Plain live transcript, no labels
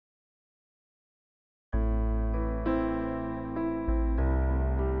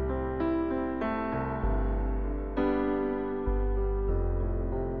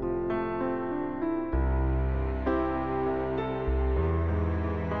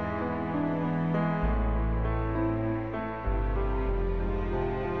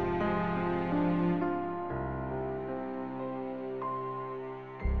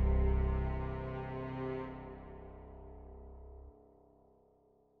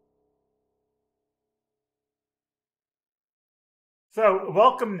So,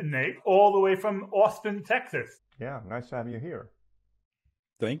 welcome, Nate, all the way from Austin, Texas. Yeah, nice to have you here.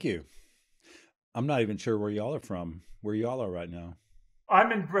 Thank you. I'm not even sure where y'all are from, where y'all are right now.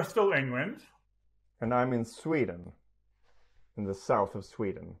 I'm in Bristol, England. And I'm in Sweden, in the south of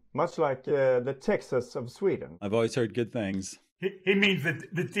Sweden, much like the Texas of Sweden. I've always heard good things. He means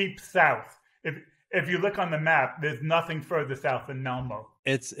the deep south. If you look on the map, there's nothing further south than Malmo.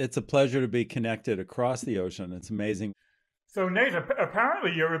 It's a pleasure to be connected across the ocean. It's amazing. So, Nate,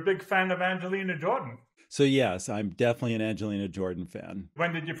 apparently you're a big fan of Angelina Jordan. So yes, I'm definitely an Angelina Jordan fan.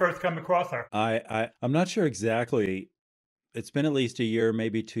 When did you first come across her? I'm not sure exactly. It's been at least a year,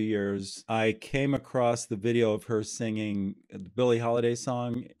 maybe 2 years. I came across the video of her singing the Billie Holiday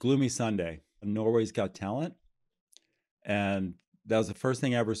song, Gloomy Sunday, Norway's Got Talent. And that was the first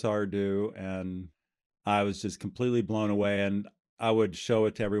thing I ever saw her do. And I was just completely blown away. And I would show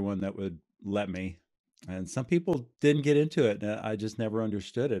it to everyone that would let me. And some people didn't get into it. And I just never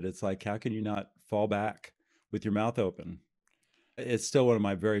understood it. It's like, how can you not fall back with your mouth open? It's still one of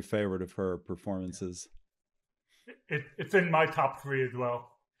my very favorite of her performances. It's in my top three as well.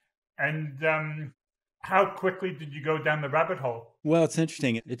 And how quickly did you go down the rabbit hole? Well, it's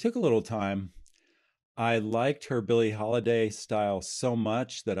interesting. It took a little time. I liked her Billie Holiday style so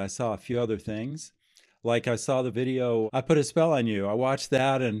much that I saw a few other things. Like I saw the video, I Put a Spell on You. I watched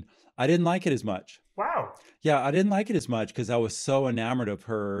that and I didn't like it as much. Wow. Yeah, I didn't like it as much because I was so enamored of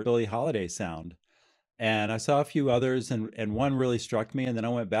her Billie Holiday sound. And I saw a few others and one really struck me. And then I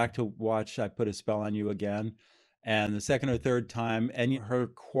went back to watch I Put a Spell on You again. And the second or third time, and her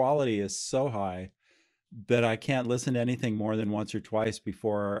quality is so high that I can't listen to anything more than once or twice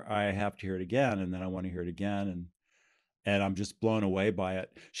before I have to hear it again. And then I want to hear it again. And I'm just blown away by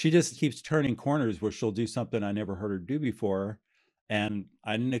it. She just keeps turning corners where she'll do something I never heard her do before. And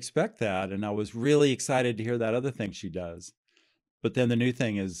I didn't expect that. And I was really excited to hear that other thing she does. But then the new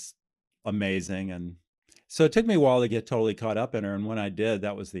thing is amazing. And so it took me a while to get totally caught up in her. And when I did,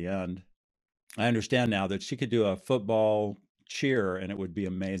 that was the end. I understand now that she could do a football cheer and it would be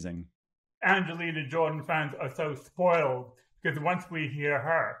amazing. Angelina Jordan fans are so spoiled because once we hear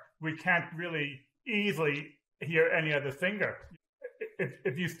her, we can't really easily hear any other singer.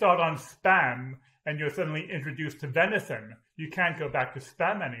 If you start on Spam and you're suddenly introduced to Venison, you can't go back to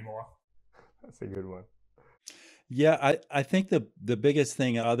Spam anymore. That's a good one. Yeah, I think the biggest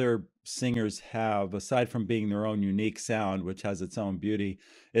thing other singers have, aside from being their own unique sound, which has its own beauty,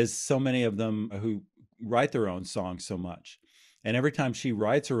 is so many of them who write their own songs so much. And every time she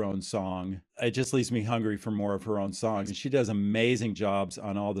writes her own song, it just leaves me hungry for more of her own songs. And she does amazing jobs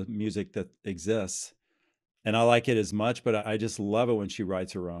on all the music that exists. And I like it as much, but I just love it when she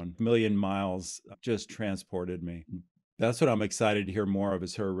writes her own. Million Miles just transported me. That's what I'm excited to hear more of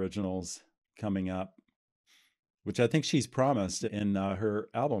is her originals coming up, which I think she's promised in her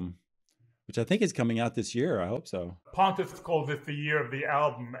album, which I think is coming out this year. I hope so. Pontus calls it the year of the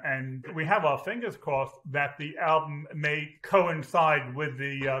album, and we have our fingers crossed that the album may coincide with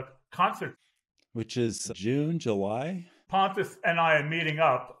the concert. Which is June, July? Pontus and I are meeting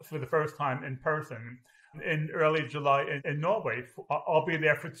up for the first time in person in early July in Norway. I'll be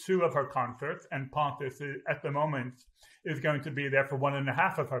there for two of her concerts, and Pontus, at the moment, is going to be there for one and a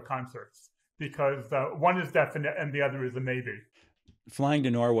half of her concerts, because one is definite and the other is a maybe. Flying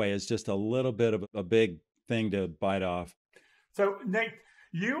to Norway is just a little bit of a big thing to bite off. So, Nate,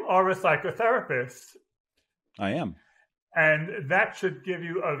 you are a psychotherapist. I am. And that should give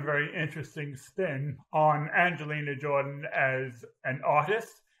you a very interesting spin on Angelina Jordan as an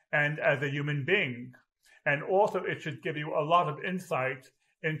artist and as a human being. And also, it should give you a lot of insight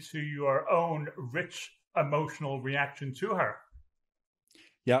into your own rich emotional reaction to her.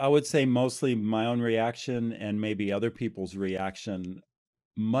 Yeah, I would say mostly my own reaction and maybe other people's reaction,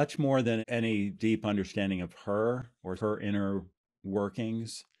 much more than any deep understanding of her or her inner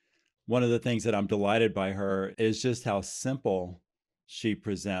workings. One of the things that I'm delighted by her is just how simple she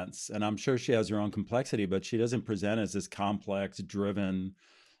presents. And I'm sure she has her own complexity, but she doesn't present as this complex, driven,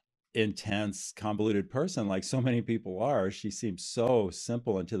 intense, convoluted person like so many people are. She seems so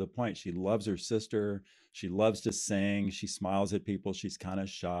simple and to the point. She loves her sister. She loves to sing. She smiles at people. She's kind of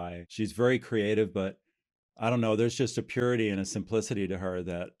shy. She's very creative, but I don't know. There's just a purity and a simplicity to her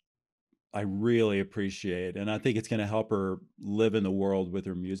that I really appreciate. And I think it's going to help her live in the world with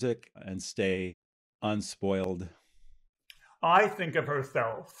her music and stay unspoiled. I think of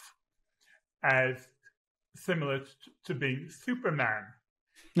herself as similar to being Superman,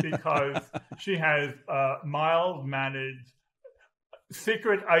 because she has a mild-mannered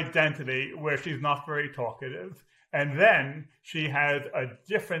secret identity where she's not very talkative. And then she has a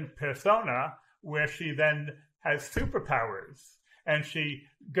different persona where she then has superpowers. and she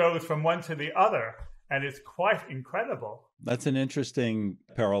goes from one to the other, and it's quite incredible. That's an interesting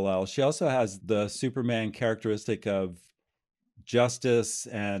parallel. She also has the Superman characteristic of justice,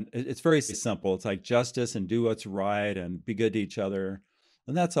 and it's very simple. It's like justice and do what's right and be good to each other.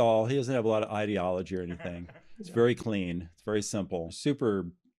 And that's all. He doesn't have a lot of ideology or anything. It's very clean. It's very simple. Super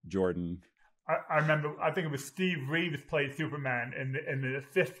Jordan. I remember, I think it was Steve Reeves played Superman in the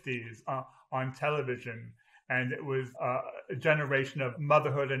 50s on television. And it was a generation of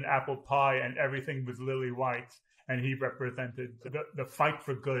motherhood and apple pie, and everything was lily white. And he represented the fight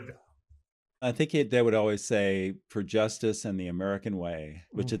for good. I think they would always say for justice and the American way,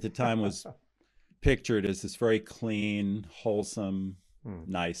 which at the time was pictured as this very clean, wholesome,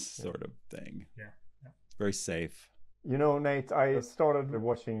 nice sort of thing. Yeah. Very safe. You know, Nate, I started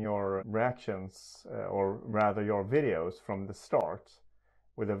watching your reactions, or rather your videos from the start,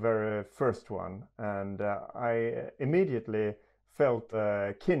 with the very first one. And I immediately felt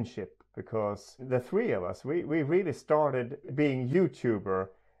kinship, because the three of us, we really started being YouTuber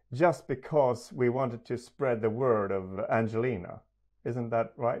just because we wanted to spread the word of Angelina. Isn't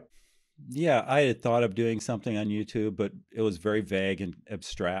that right? Yeah, I had thought of doing something on YouTube, but it was very vague and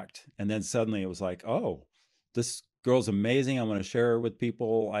abstract. And then suddenly it was like, oh, this girl's amazing. I want to share her with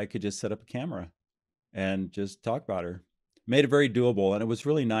people. I could just set up a camera and just talk about her. Made it very doable, and it was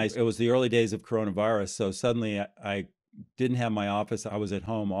really nice. It was the early days of coronavirus, so suddenly I didn't have my office. I was at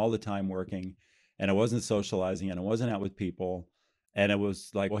home all the time working, and I wasn't socializing, and I wasn't out with people. And it was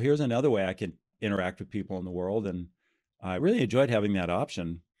like, well, here's another way I can interact with people in the world. And I really enjoyed having that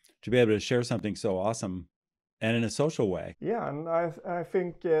option to be able to share something so awesome and in a social way. Yeah, and I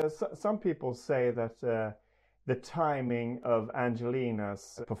think some people say that the timing of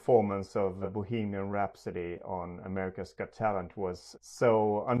Angelina's performance of Bohemian Rhapsody on America's Got Talent was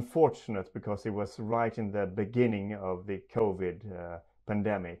so unfortunate, because it was right in the beginning of the COVID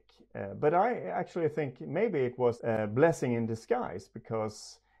pandemic. But I actually think maybe it was a blessing in disguise,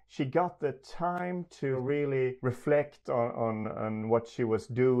 because she got the time to really reflect on what she was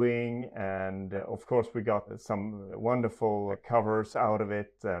doing. And of course, we got some wonderful covers out of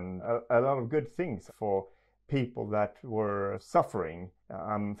it, and a lot of good things for people that were suffering.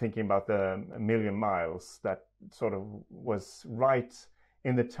 I'm thinking about the Million Miles, that sort of was right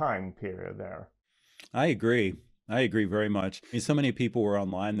in the time period there. I agree very much. I mean, so many people were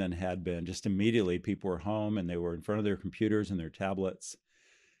online than had been. Just immediately, people were home and they were in front of their computers and their tablets.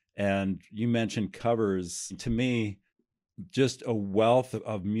 And you mentioned covers. To me, just a wealth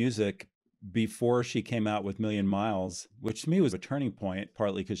of music before she came out with Million Miles, which to me was a turning point,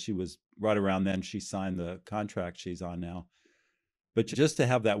 partly because she was right around then she signed the contract she's on now. But just to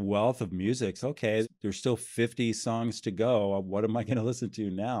have that wealth of music, okay, there's still 50 songs to go. What am I going to listen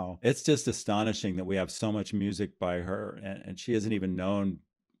to now? It's just astonishing that we have so much music by her, and she isn't even known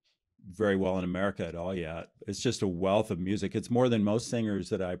very well in America at all yet. It's just a wealth of music. It's more than most singers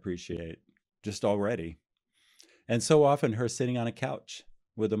that I appreciate just already. And so often her sitting on a couch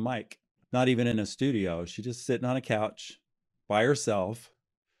with a mic, not even in a studio. She's just sitting on a couch by herself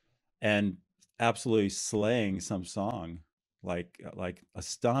and absolutely slaying some song. Like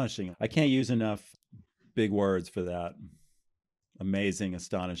astonishing. I can't use enough big words for that. Amazing,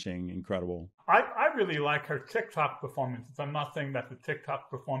 astonishing, incredible. I really like her TikTok performances. I'm not saying that the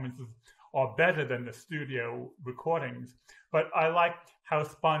TikTok performances are better than the studio recordings, but I like how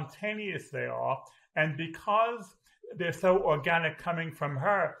spontaneous they are. And because they're so organic coming from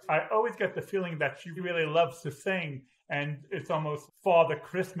her, I always get the feeling that she really loves to sing, and it's almost Father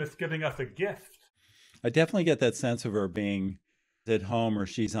Christmas giving us a gift. I definitely get that sense of her being at home, or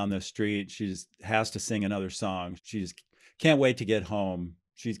she's on the street. She just has to sing another song. She just can't wait to get home.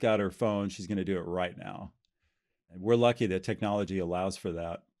 She's got her phone. She's going to do it right now. And we're lucky that technology allows for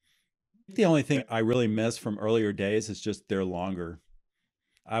that. The only thing I really miss from earlier days is just they're longer.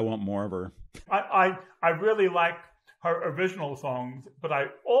 I want more of her. I really like her original songs, but I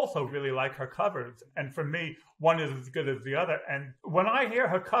also really like her covers. And for me, one is as good as the other. And when I hear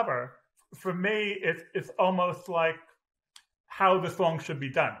her cover, for me, it's almost like how the song should be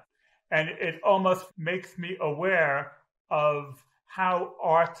done. And it almost makes me aware of how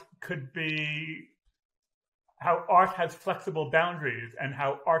art has flexible boundaries, and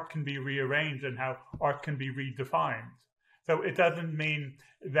how art can be rearranged, and how art can be redefined. So it doesn't mean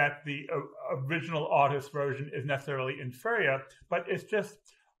that the original artist version is necessarily inferior, but it's just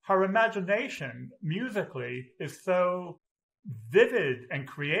her imagination musically is so vivid and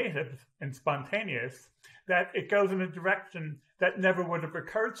creative and spontaneous that it goes in a direction that never would have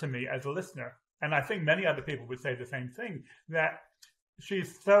occurred to me as a listener. And I think many other people would say the same thing, that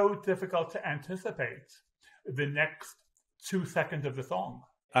she's so difficult to anticipate the next 2 seconds of the song.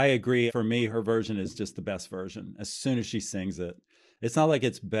 I agree. For me, her version is just the best version. As soon as she sings it, it's not like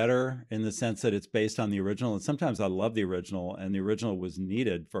it's better in the sense that it's based on the original. And sometimes I love the original, and the original was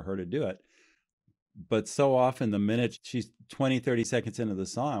needed for her to do it. But so often, the minute she's 20, 30 seconds into the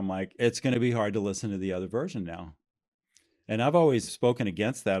song, I'm like, it's going to be hard to listen to the other version now. And I've always spoken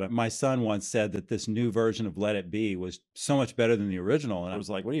against that. My son once said that this new version of Let It Be was so much better than the original. And I was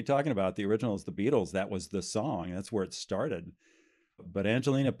like, what are you talking about? The original is the Beatles. That was the song. That's where it started. But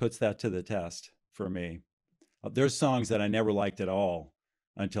Angelina puts that to the test for me. There's songs that I never liked at all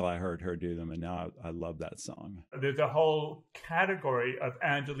until I heard her do them. And now I love that song. There's a whole category of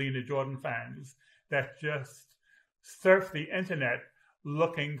Angelina Jordan fans that just surf the internet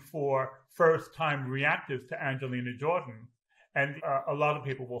looking for first-time reactors to Angelina Jordan. And a lot of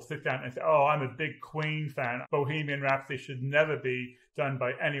people will sit down and say, oh, I'm a big Queen fan. Bohemian Rhapsody should never be done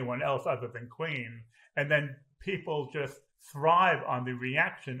by anyone else other than Queen. And then people just thrive on the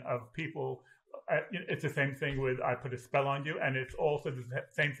reaction of people. It's the same thing with I Put a Spell on You. And it's also the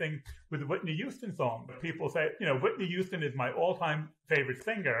same thing with the Whitney Houston song. People say, Whitney Houston is my all-time favorite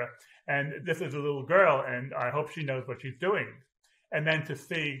singer. And this is a little girl, and I hope she knows what she's doing. And then to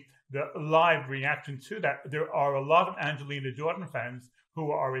see the live reaction to that, there are a lot of Angelina Jordan fans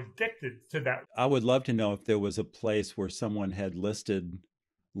who are addicted to that. I would love to know if there was a place where someone had listed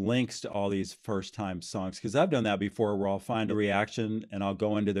links to all these first-time songs, because I've done that before, where I'll find a reaction and I'll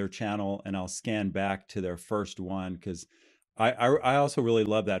go into their channel and I'll scan back to their first one, because I also really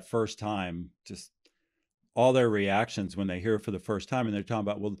love that first time, just all their reactions when they hear it for the first time, and they're talking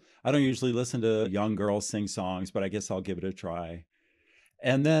about, well, I don't usually listen to young girls sing songs, but I guess I'll give it a try.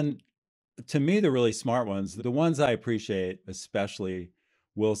 And then, to me, the really smart ones, the ones I appreciate especially,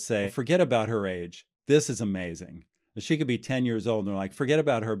 will say, forget about her age. This is amazing. She could be 10 years old, and they're like, forget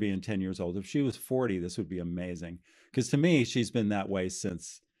about her being 10 years old. If she was 40, this would be amazing. Because to me, she's been that way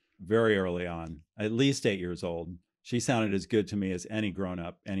since very early on, at least 8 years old. She sounded as good to me as any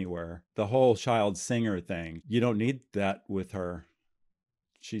grown-up anywhere. The whole child singer thing, you don't need that with her.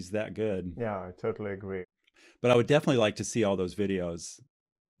 She's that good. Yeah, I totally agree. But I would definitely like to see all those videos.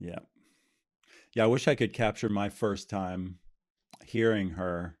 Yeah. Yeah, I wish I could capture my first time hearing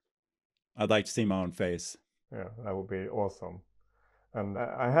her. I'd like to see my own face. Yeah, that would be awesome. And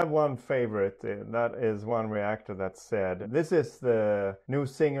I have one favorite. That is one reactor that said, this is the new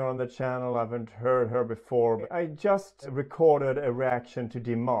singer on the channel. I haven't heard her before. I just recorded a reaction to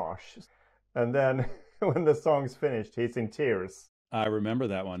Dimash. And then when the song's finished, he's in tears. I remember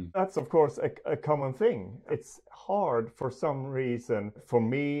that one. That's, of course, a common thing. It's hard for some reason for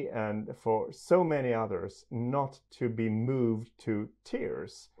me and for so many others not to be moved to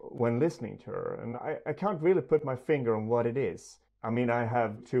tears when listening to her. And I can't really put my finger on what it is. I mean, I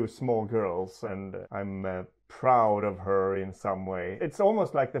have 2 small girls, and I'm proud of her in some way. It's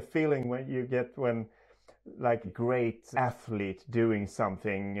almost like the feeling when you get when, like, a great athlete doing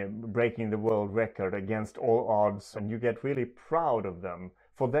something, breaking the world record against all odds, and you get really proud of them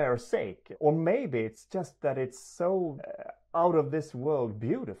for their sake. Or maybe it's just that it's so out of this world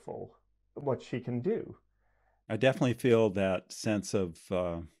beautiful what she can do. I definitely feel that sense of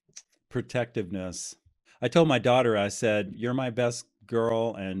protectiveness. I told my daughter, I said, you're my best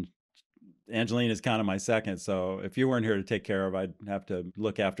girl, and Angelina's kind of my second. So if you weren't here to take care of, I'd have to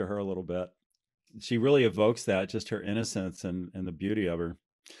look after her a little bit. She really evokes that, just her innocence and the beauty of her,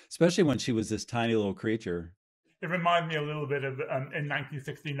 especially when she was this tiny little creature. It reminds me a little bit of in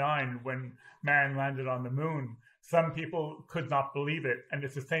 1969 when man landed on the moon. Some people could not believe it. And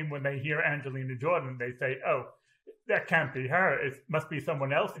it's the same when they hear Angelina Jordan. They say, oh, that can't be her. It must be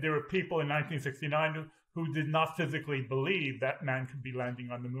someone else. There were people in 1969 who did not physically believe that man could be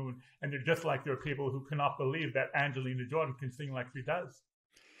landing on the moon. And they're just like there are people who cannot believe that Angelina Jordan can sing like she does.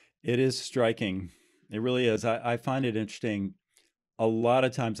 It is striking. It really is. I find it interesting. A lot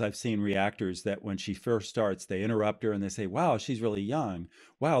of times I've seen reactors that when she first starts, they interrupt her and they say, wow, she's really young.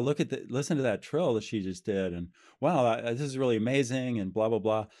 Wow, listen to that trill that she just did. And wow, this is really amazing, and blah, blah,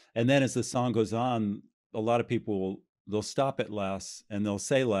 blah. And then as the song goes on, a lot of people, they'll stop it less and they'll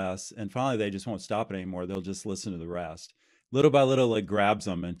say less. And finally, they just won't stop it anymore. They'll just listen to the rest. Little by little, it grabs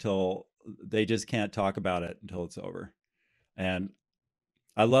them until they just can't talk about it until it's over. And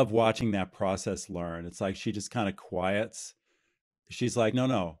I love watching that process learn. It's like she just kind of quiets. She's like,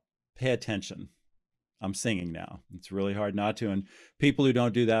 no, pay attention. I'm singing now. It's really hard not to. And people who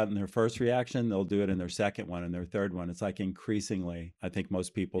don't do that in their first reaction, they'll do it in their second one and their third one. It's like increasingly, I think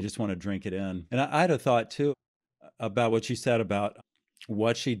most people just want to drink it in. And I had a thought too about what you said about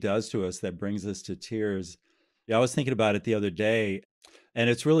what she does to us that brings us to tears. Yeah, I was thinking about it the other day. And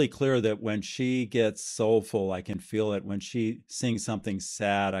it's really clear that when she gets soulful, I can feel it. When she sings something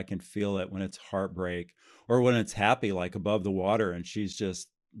sad, I can feel it. When it's heartbreak, or when it's happy, like Above the Water, and she's just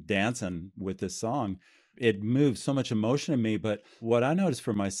dancing with this song, it moves so much emotion in me. But what I notice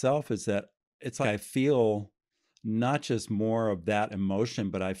for myself is that it's like I feel not just more of that emotion,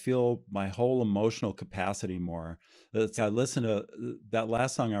 but I feel my whole emotional capacity more. I listened to that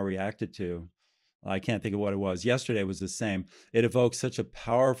last song I reacted to. I can't think of what it was. Yesterday was the same. It evoked such a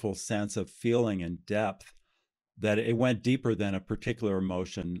powerful sense of feeling and depth that it went deeper than a particular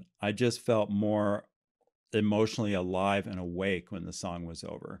emotion. I just felt more emotionally alive and awake when the song was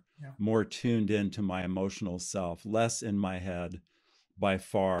over, more tuned into my emotional self, less in my head by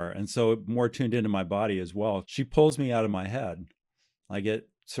far. And so more tuned into my body as well. She pulls me out of my head. I get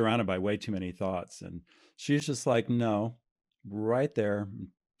surrounded by way too many thoughts. And she's just like, no, right there,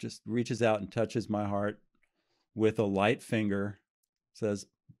 just reaches out and touches my heart with a light finger, says,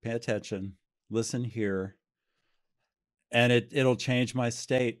 pay attention, listen here. And it'll change my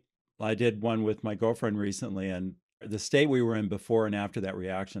state. I did one with my girlfriend recently, and the state we were in before and after that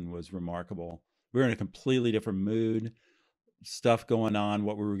reaction was remarkable. We were in a completely different mood, stuff going on,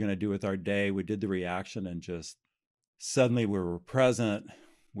 what we were going to do with our day. We did the reaction, and just suddenly we were present,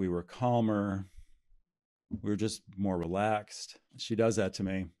 we were calmer, we were just more relaxed. She does that to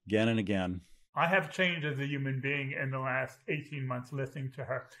me again and again. I have changed as a human being in the last 18 months listening to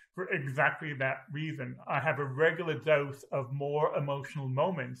her for exactly that reason. I have a regular dose of more emotional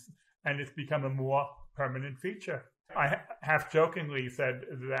moments, and it's become a more permanent feature. I half jokingly said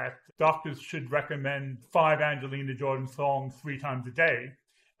that doctors should recommend 5 Angelina Jordan songs 3 times a day.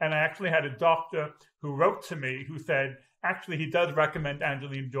 And I actually had a doctor who wrote to me who said, actually, he does recommend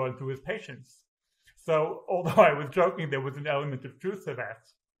Angelina Jordan to his patients. So although I was joking, there was an element of truth to that.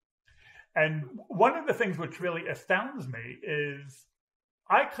 And one of the things which really astounds me is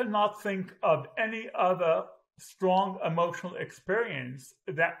I could not think of any other strong emotional experience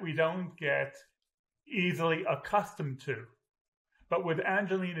that we don't get easily accustomed to. But with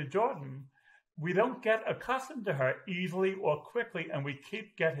Angelina Jordan, we don't get accustomed to her easily or quickly, and we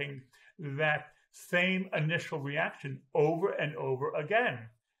keep getting that same initial reaction over and over again.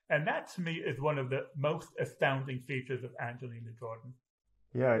 And that, to me, is one of the most astounding features of Angelina Jordan.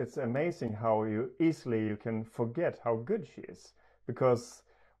 Yeah, it's amazing how you can forget how good she is. Because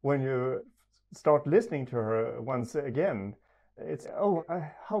when you start listening to her once again, it's,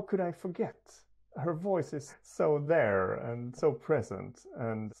 how could I forget? Her voice is so there and so present,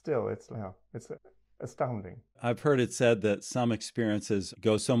 and still it's astounding. I've heard it said that some experiences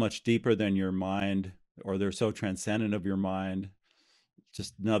go so much deeper than your mind, or they're so transcendent of your mind.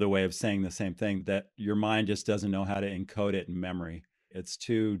 Just another way of saying the same thing, that your mind just doesn't know how to encode it in memory. It's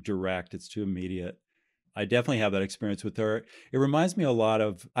too direct, it's too immediate. I definitely have that experience with her. It reminds me a lot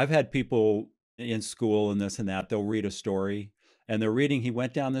of, I've had people in school and this and that, they'll read a story and they're reading, he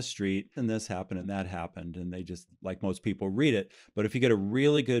went down the street and this happened and that happened. And they just, like most people, read it. But if you get a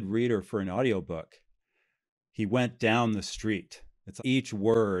really good reader for an audiobook, he went down the street. It's each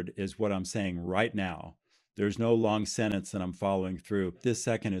word is what I'm saying right now. There's no long sentence that I'm following through. This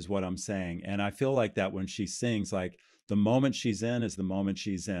second is what I'm saying. And I feel like that when she sings, like the moment she's in is the moment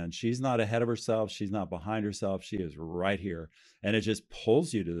she's in. She's not ahead of herself. She's not behind herself. She is right here. And it just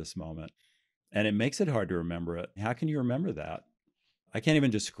pulls you to this moment. And it makes it hard to remember it. How can you remember that? I can't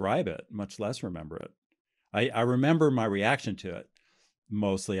even describe it, much less remember it. I remember my reaction to it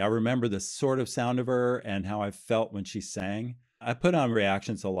mostly. I remember the sort of sound of her and how I felt when she sang. I put on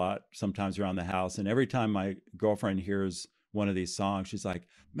reactions a lot sometimes around the house. And every time my girlfriend hears one of these songs, she's like,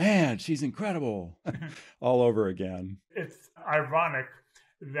 man, she's incredible, all over again. It's ironic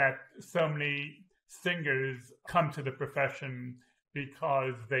that so many singers come to the profession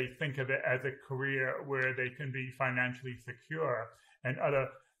because they think of it as a career where they can be financially secure, and other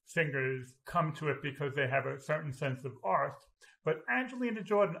singers come to it because they have a certain sense of art. But Angelina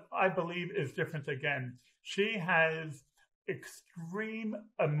Jordan, I believe, is different again. She has extreme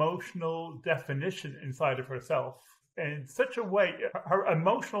emotional definition inside of herself in such a way, her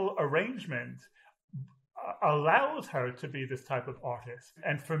emotional arrangement allows her to be this type of artist.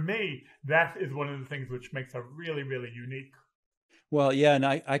 And for me, that is one of the things which makes her really, really unique. Well, yeah, and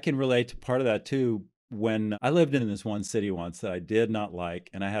I can relate to part of that too. When I lived in this one city once that I did not like,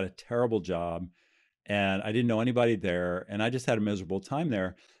 and I had a terrible job, and I didn't know anybody there, and I just had a miserable time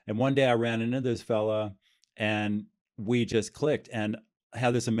there. And one day I ran into this fella, and we just clicked and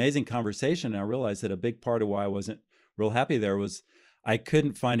had this amazing conversation. And I realized that a big part of why I wasn't real happy there was I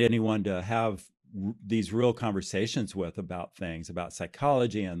couldn't find anyone to have these real conversations with about things, about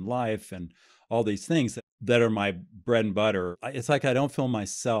psychology and life and all these things that are my bread and butter. It's like I don't film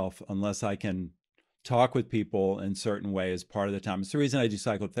myself unless I can talk with people in certain ways part of the time. It's the reason I do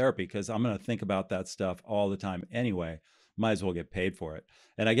psychotherapy, because I'm going to think about that stuff all the time anyway. Might as well get paid for it.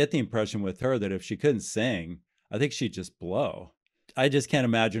 And I get the impression with her that if she couldn't sing, I think she'd just blow. I just can't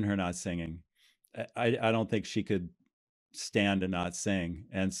imagine her not singing. I don't think she could stand and not sing.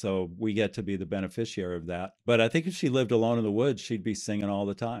 And so we get to be the beneficiary of that. But I think if she lived alone in the woods, she'd be singing all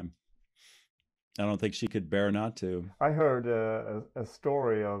the time. I don't think she could bear not to. I heard a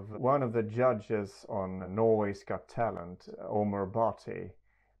story of one of the judges on Norway's Got Talent, Omar Bhatti,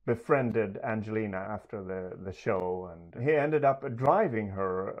 befriended Angelina after the show, and he ended up driving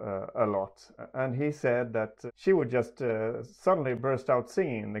her a lot. And he said that she would just suddenly burst out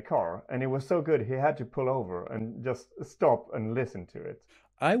singing in the car, and it was so good he had to pull over and just stop and listen to it.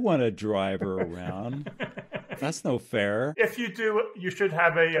 I want to drive her around. That's no fair. If you do, you should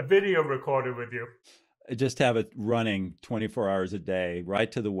have a video recorder with you. Just have it running 24 hours a day,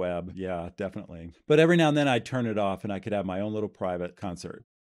 right to the web. Yeah, definitely. But every now and then I'd turn it off and I could have my own little private concert.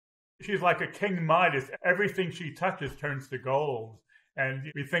 She's like a King Midas. Everything she touches turns to gold.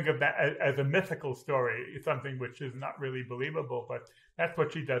 And we think of that as a mythical story, something which is not really believable, but that's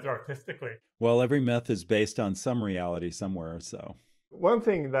what she does artistically. Well, every myth is based on some reality somewhere, so. One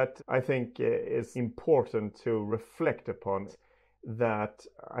thing that I think is important to reflect upon, that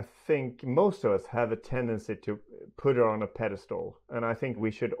I think most of us have a tendency to put her on a pedestal. And I think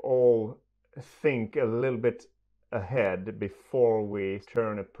we should all think a little bit ahead before we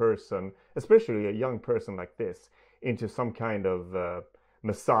turn a person, especially a young person like this, into some kind of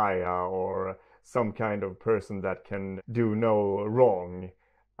messiah or some kind of person that can do no wrong.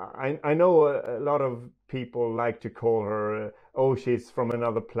 I know a lot of people like to call her, oh, she's from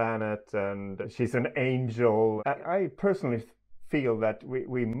another planet and she's an angel. I personally feel that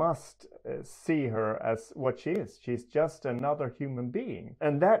we must see her as what she is. She's just another human being.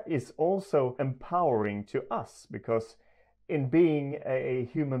 And that is also empowering to us, because in being a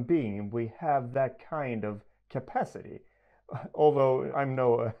human being, we have that kind of capacity. Although I'm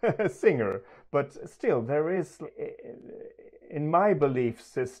no singer, but still there is, in my belief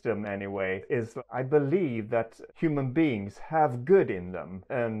system anyway, is I believe that human beings have good in them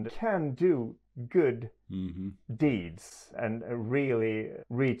and can do good deeds and really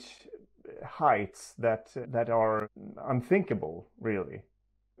reach heights that are unthinkable, really.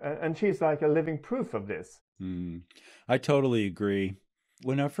 And she's like a living proof of this. I totally agree.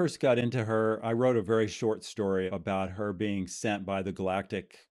 When I first got into her, I wrote a very short story about her being sent by the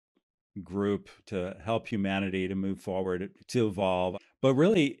galactic group to help humanity to move forward, to evolve. But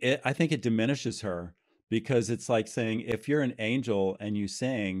really, I think it diminishes her, because it's like saying, if you're an angel and you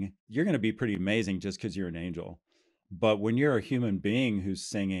sing, you're going to be pretty amazing just because you're an angel. But when you're a human being who's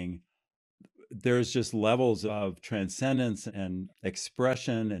singing, there's just levels of transcendence and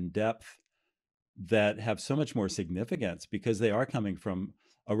expression and depth that have so much more significance, because they are coming from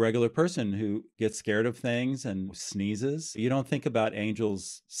a regular person who gets scared of things and sneezes. You don't think about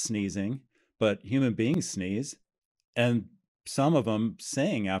angels sneezing, but human beings sneeze. And some of them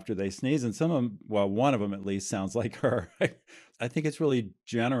sing after they sneeze, and some of them, well, one of them at least sounds like her. I think it's really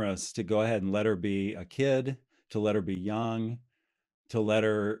generous to go ahead and let her be a kid, to let her be young, to let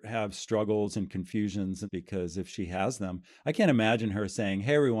her have struggles and confusions, because if she has them, I can't imagine her saying,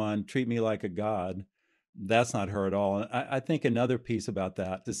 hey, everyone, treat me like a god. That's not her at all. And I think another piece about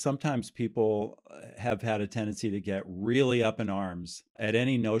that is sometimes people have had a tendency to get really up in arms at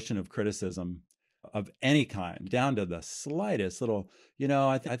any notion of criticism of any kind, down to the slightest little,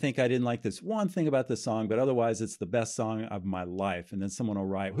 I think I didn't like this one thing about the song, but otherwise it's the best song of my life. And then someone will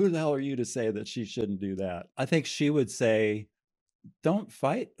write, who the hell are you to say that she shouldn't do that? I think she would say, don't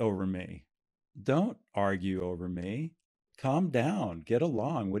fight over me. Don't argue over me. Calm down. Get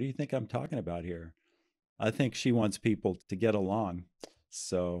along. What do you think I'm talking about here? I think she wants people to get along.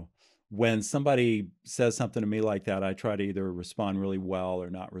 So when somebody says something to me like that, I try to either respond really well or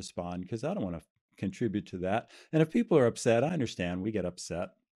not respond, because I don't want to contribute to that. And if people are upset, I understand. We get upset.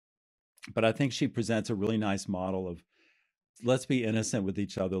 But I think she presents a really nice model of, let's be innocent with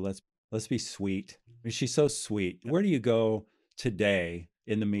each other. Let's be sweet. I mean, she's so sweet. Where do you go today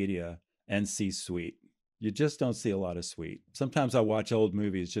in the media and see sweet? You just don't see a lot of sweet. Sometimes I watch old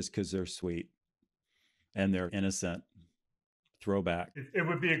movies just because they're sweet and they're innocent. Throwback. It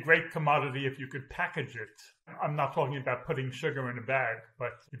would be a great commodity if you could package it. I'm not talking about putting sugar in a bag,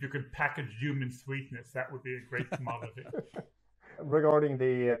 but if you could package human sweetness, that would be a great commodity. Regarding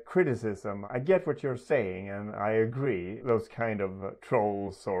the criticism, I get what you're saying, and I agree. Those kind of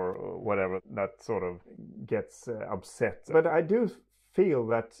trolls or whatever that sort of gets upset. But I do feel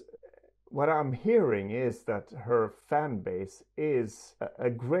that what I'm hearing is that her fan base is a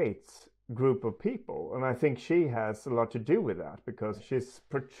great group of people, and I think she has a lot to do with that because she's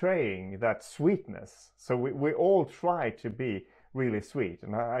portraying that sweetness. So we all try to be really sweet.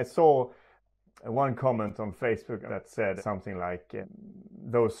 And I saw one comment on Facebook that said something like,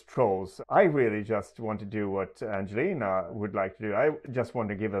 those trolls, I really just want to do what Angelina would like to do. I just want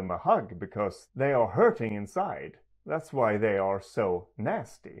to give them a hug because they are hurting inside. That's why they are so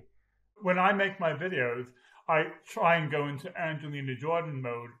nasty. When I make my videos, I try and go into Angelina Jordan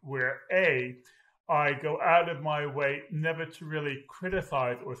mode where I go out of my way never to really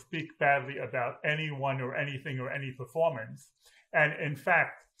criticize or speak badly about anyone or anything or any performance. And in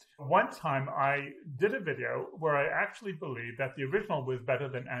fact, one time I did a video where I actually believed that the original was better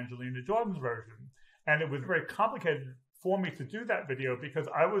than Angelina Jordan's version. And it was very complicated for me to do that video because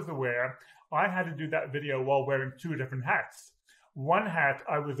I was aware I had to do that video while wearing two different hats. One hat,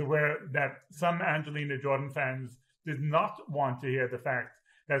 I was aware that some Angelina Jordan fans did not want to hear the fact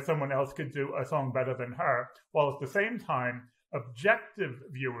that someone else could do a song better than her, while at the same time, objective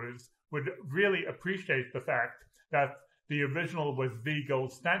viewers would really appreciate the fact that the original was the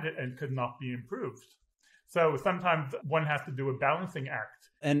gold standard and could not be improved. So sometimes one has to do a balancing act.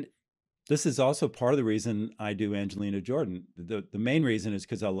 And this is also part of the reason I do Angelina Jordan. The main reason is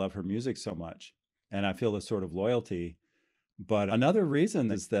because I love her music so much and I feel a sort of loyalty. But another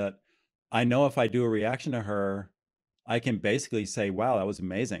reason is that I know if I do a reaction to her, I can basically say, wow, that was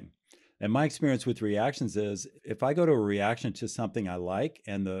amazing. And my experience with reactions is if I go to a reaction to something I like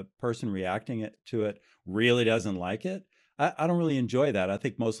and the person reacting to it really doesn't like it, I don't really enjoy that. I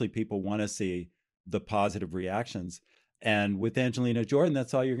think mostly people want to see the positive reactions. And with Angelina Jordan,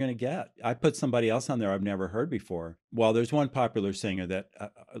 that's all you're going to get. I put somebody else on there I've never heard before. Well, there's one popular singer that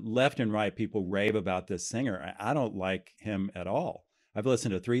left and right, people rave about this singer. I don't like him at all. I've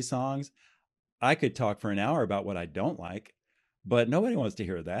listened to 3 songs. I could talk for an hour about what I don't like, but nobody wants to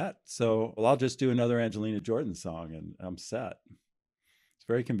hear that. So I'll just do another Angelina Jordan song and I'm set. It's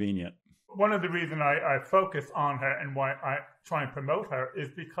very convenient. One of the reasons I focus on her and why I try and promote her is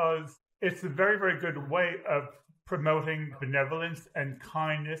because it's a very, very good way of promoting benevolence and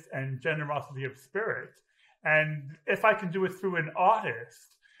kindness and generosity of spirit. And if I can do it through an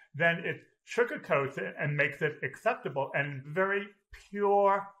artist, then it sugarcoats it and makes it acceptable and very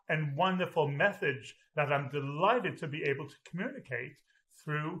pure and wonderful message that I'm delighted to be able to communicate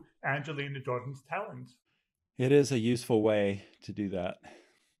through Angelina Jordan's talent. It is a useful way to do that.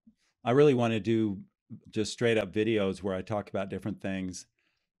 I really want to do just straight up videos where I talk about different things.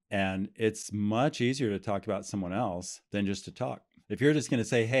 And it's much easier to talk about someone else than just to talk. If you're just going to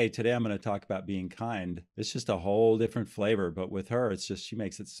say, hey, today I'm going to talk about being kind, it's just a whole different flavor. But with her, it's just, she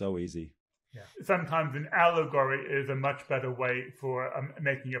makes it so easy. Yeah. Sometimes an allegory is a much better way for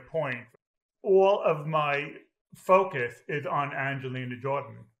making a point. All of my focus is on Angelina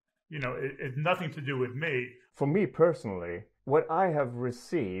Jordan. You know, it's nothing to do with me. For me personally, what I have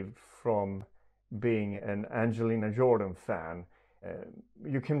received from being an Angelina Jordan fan,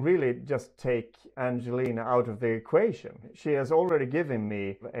 you can really just take Angelina out of the equation. She has already given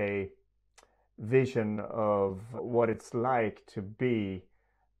me a vision of what it's like to be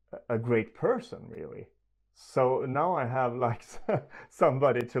a great person, really. So now I have like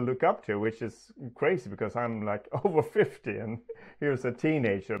somebody to look up to, which is crazy because I'm like over 50 and here's a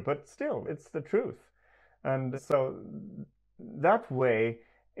teenager, but still, it's the truth. And so that way,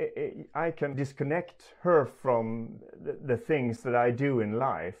 I can disconnect her from the things that I do in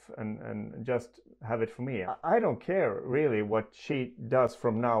life and just have it for me. I don't care really what she does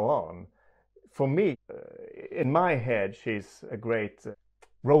from now on. For me, in my head, she's a great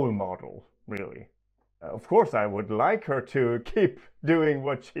role model, really. Of course, I would like her to keep doing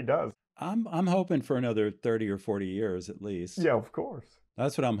what she does. I'm hoping for another 30 or 40 years at least. Yeah, of course.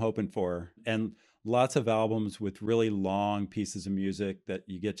 That's what I'm hoping for. And lots of albums with really long pieces of music that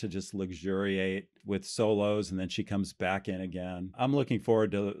you get to just luxuriate with solos, and then she comes back in again. I'm looking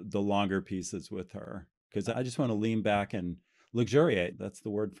forward to the longer pieces with her because I just want to lean back and luxuriate. That's the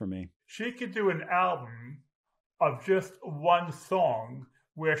word for me. She could do an album of just one song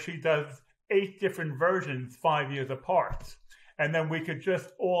where she does 8 different versions 5 years apart. And then we could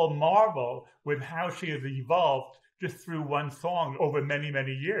just all marvel with how she has evolved just through one song over many,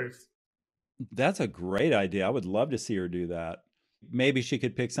 many years. That's a great idea. I would love to see her do that. Maybe she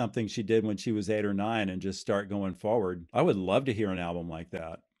could pick something she did when she was 8 or 9 and just start going forward. I would love to hear an album like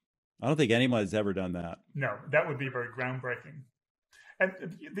that. I don't think anybody's ever done that. No, that would be very groundbreaking.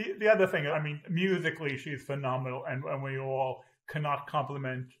 And the other thing, I mean, musically, she's phenomenal, and we all cannot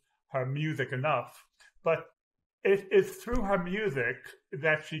compliment her music enough. But It is through her music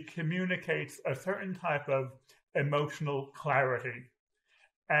that she communicates a certain type of emotional clarity.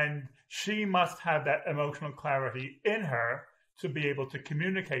 And she must have that emotional clarity in her to be able to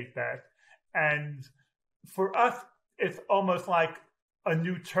communicate that. And for us, it's almost like a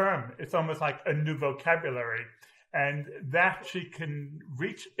new term. It's almost like a new vocabulary. And that she can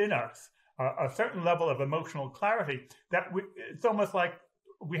reach in us a certain level of emotional clarity that it's almost like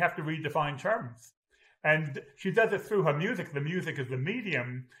we have to redefine terms. And she does it through her music. The music is the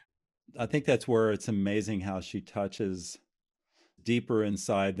medium. I think that's where it's amazing how she touches deeper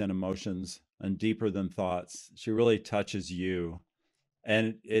inside than emotions and deeper than thoughts. She really touches you.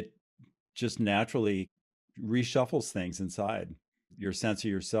 And it just naturally reshuffles things inside. Your sense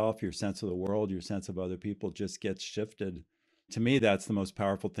of yourself, your sense of the world, your sense of other people just gets shifted. To me, that's the most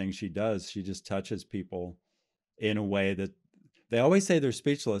powerful thing she does. She just touches people in a way that they always say they're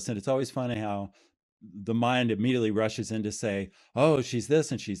speechless. And it's always funny how the mind immediately rushes in to say, oh, she's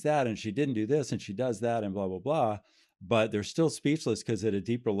this and she's that, and she didn't do this and she does that and blah, blah, blah. But they're still speechless because at a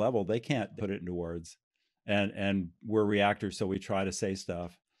deeper level, they can't put it into words. And we're reactors, so we try to say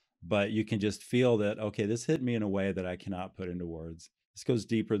stuff. But you can just feel that, okay, this hit me in a way that I cannot put into words. This goes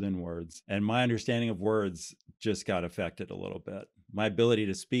deeper than words. And my understanding of words just got affected a little bit. My ability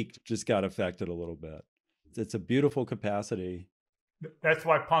to speak just got affected a little bit. It's a beautiful capacity. That's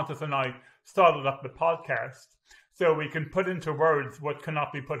why Pontus and I started up the podcast, so we can put into words what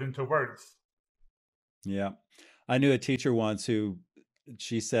cannot be put into words. Yeah. I knew a teacher once who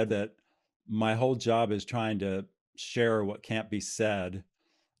she said that my whole job is trying to share what can't be said,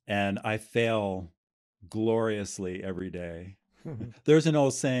 and I fail gloriously every day. There's an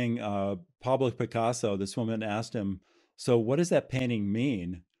old saying, Pablo Picasso, this woman asked him, so what does that painting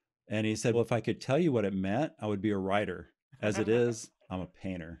mean? And he said, well, if I could tell you what it meant, I would be a writer. As it is, I'm a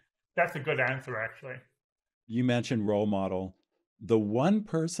painter. That's a good answer, actually. You mentioned role model. The one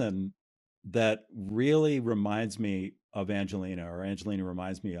person that really reminds me of Angelina, or Angelina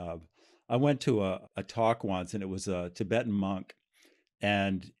reminds me of, I went to a talk once, and it was a Tibetan monk.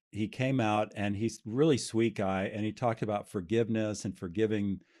 And he came out, and he's a really sweet guy. And he talked about forgiveness and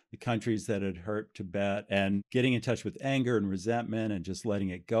forgiving the countries that had hurt Tibet and getting in touch with anger and resentment and just letting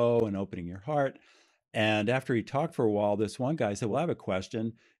it go and opening your heart. And after he talked for a while, this one guy said, well, I have a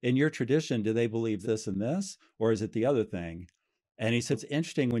question. In your tradition, do they believe this and this, or is it the other thing? And he said, it's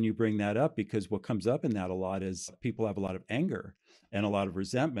interesting when you bring that up, because what comes up in that a lot is people have a lot of anger and a lot of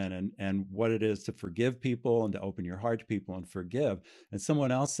resentment, and what it is to forgive people and to open your heart to people and forgive. And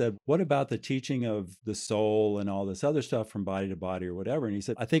someone else said, what about the teaching of the soul and all this other stuff from body to body or whatever? And he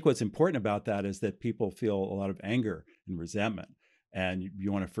said, I think what's important about that is that people feel a lot of anger and resentment, and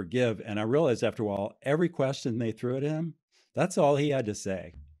you want to forgive. And I realized after a while, every question they threw at him, that's all he had to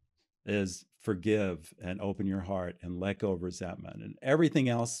say is forgive and open your heart and let go of resentment. And everything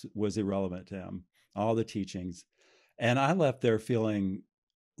else was irrelevant to him, all the teachings. And I left there feeling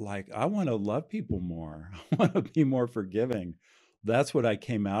like, I want to love people more. I want to be more forgiving. That's what I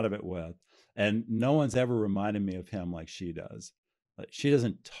came out of it with. And no one's ever reminded me of him like she does. She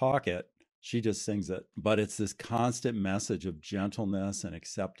doesn't talk it. She just sings it. But it's this constant message of gentleness and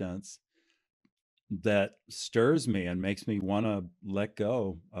acceptance that stirs me and makes me want to let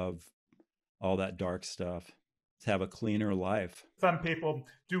go of all that dark stuff, to have a cleaner life. Some people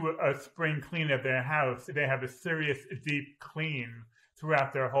do a spring clean of their house. They have a serious, deep clean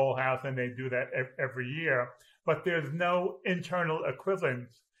throughout their whole house, and they do that every year. But there's no internal equivalent.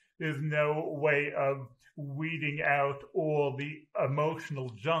 There's no way of weeding out all the emotional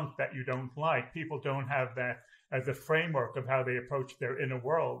junk that you don't like. People don't have that as a framework of how they approach their inner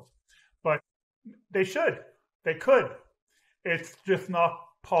world. But they should. They could. It's just not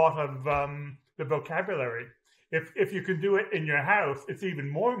part of the vocabulary. If you can do it in your house, it's even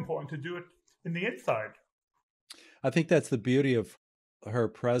more important to do it in the inside. I think that's the beauty of her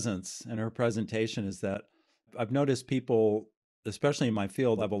presence and her presentation, is that I've noticed people, especially in my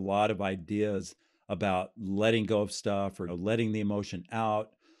field, have a lot of ideas about letting go of stuff or letting the emotion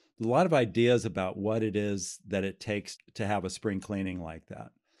out. A lot of ideas about what it is that it takes to have a spring cleaning like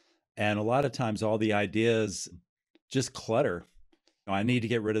that. And a lot of times all the ideas just clutter. I need to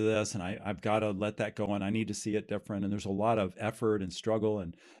get rid of this, and I've got to let that go, and I need to see it different. And there's a lot of effort and struggle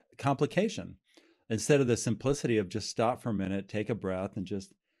and complication, instead of the simplicity of just stop for a minute, take a breath, and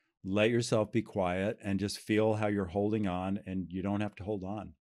just let yourself be quiet and just feel how you're holding on. And you don't have to hold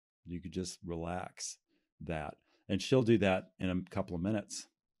on. You could just relax that. And she'll do that in a couple of minutes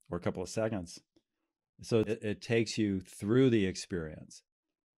or a couple of seconds. So it takes you through the experience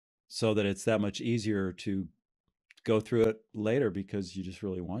so that it's that much easier to go through it later, because you just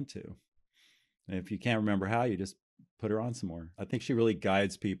really want to. And if you can't remember how, you just put her on some more. I think she really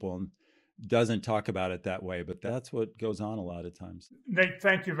guides people and doesn't talk about it that way, but that's what goes on a lot of times. Nate,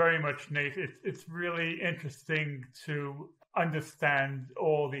 thank you very much, Nate. It's really interesting to understand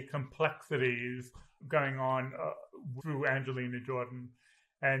all the complexities going on through Angelina Jordan.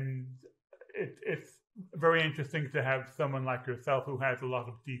 And it's very interesting to have someone like yourself who has a lot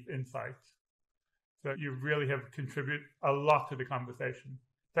of deep insights. So you really have contributed a lot to the conversation.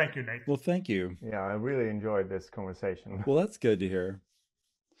 Thank you, Nate. Well, thank you. Yeah, I really enjoyed this conversation. Well, that's good to hear.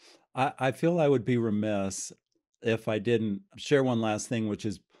 I feel I would be remiss if I didn't share one last thing, which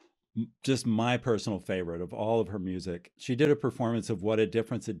is just my personal favorite of all of her music. She did a performance of What a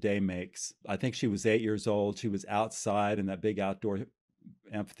Difference a Day Makes. I think she was 8 years old. She was outside in that big outdoor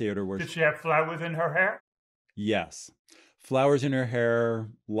amphitheater. Did she have flowers in her hair? Yes. Flowers in her hair,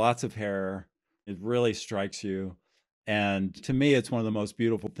 lots of hair. It really strikes you. And to me, it's one of the most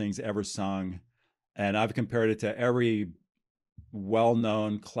beautiful things ever sung. And I've compared it to every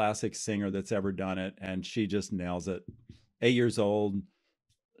well-known classic singer that's ever done it. And she just nails it. 8 years old.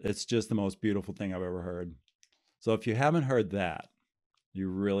 It's just the most beautiful thing I've ever heard. So if you haven't heard that, you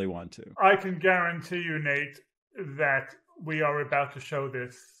really want to. I can guarantee you, Nate, that we are about to show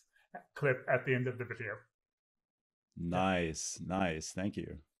this clip at the end of the video. Nice. Thank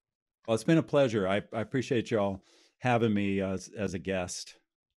you. Well, it's been a pleasure. I appreciate y'all having me as a guest.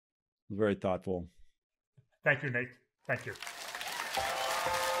 Very thoughtful. Thank you, Nate. Thank you.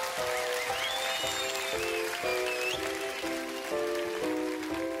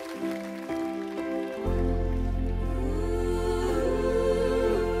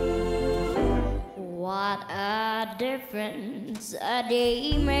 What a difference a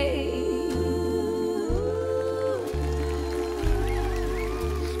day makes.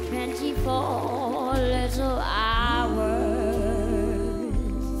 24 little hours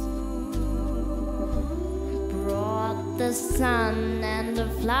brought the sun and the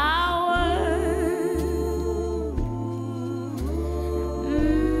flowers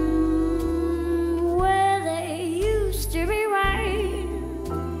where they used to be rain.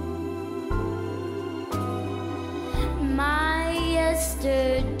 My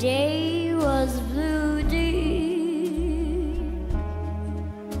yesterday was blue deep.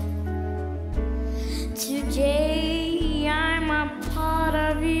 Today I'm a part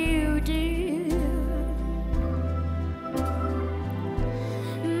of you, dear.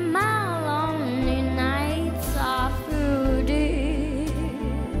 My lonely nights are through, dear.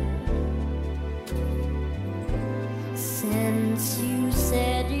 Since you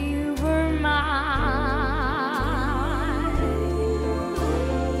said you were mine,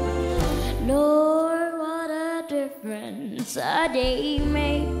 Lord, what a difference a day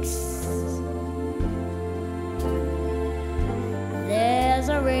makes. There's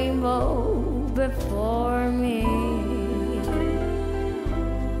a rainbow before me.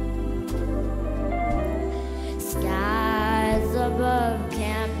 Skies above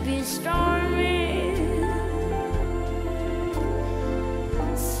can't be stormy.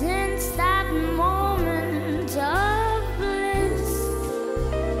 Since that moment of bliss,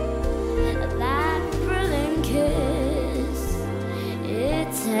 that thrilling kiss,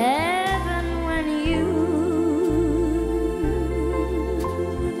 it's heaven when you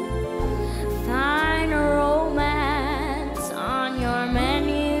find a romance on your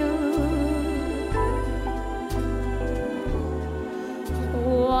menu.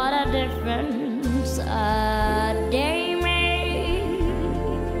 What a difference